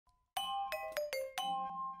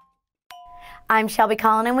I'm Shelby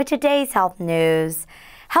Collin with today's health news.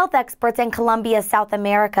 Health experts in Colombia, South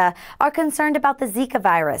America, are concerned about the Zika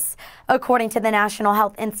virus. According to the National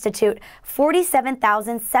Health Institute,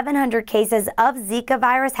 47,700 cases of Zika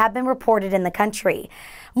virus have been reported in the country.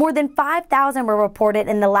 More than 5,000 were reported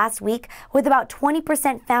in the last week, with about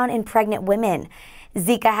 20% found in pregnant women.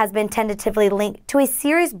 Zika has been tentatively linked to a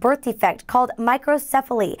serious birth defect called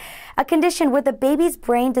microcephaly, a condition where the baby's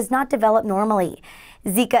brain does not develop normally.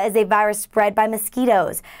 Zika is a virus spread by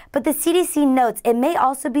mosquitoes, but the CDC notes it may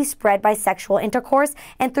also be spread by sexual intercourse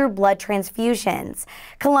and through blood transfusions.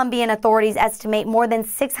 Colombian authorities estimate more than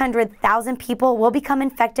 600,000 people will become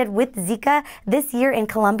infected with Zika this year in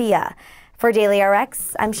Colombia. For Daily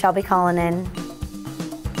RX, I'm Shelby Collin.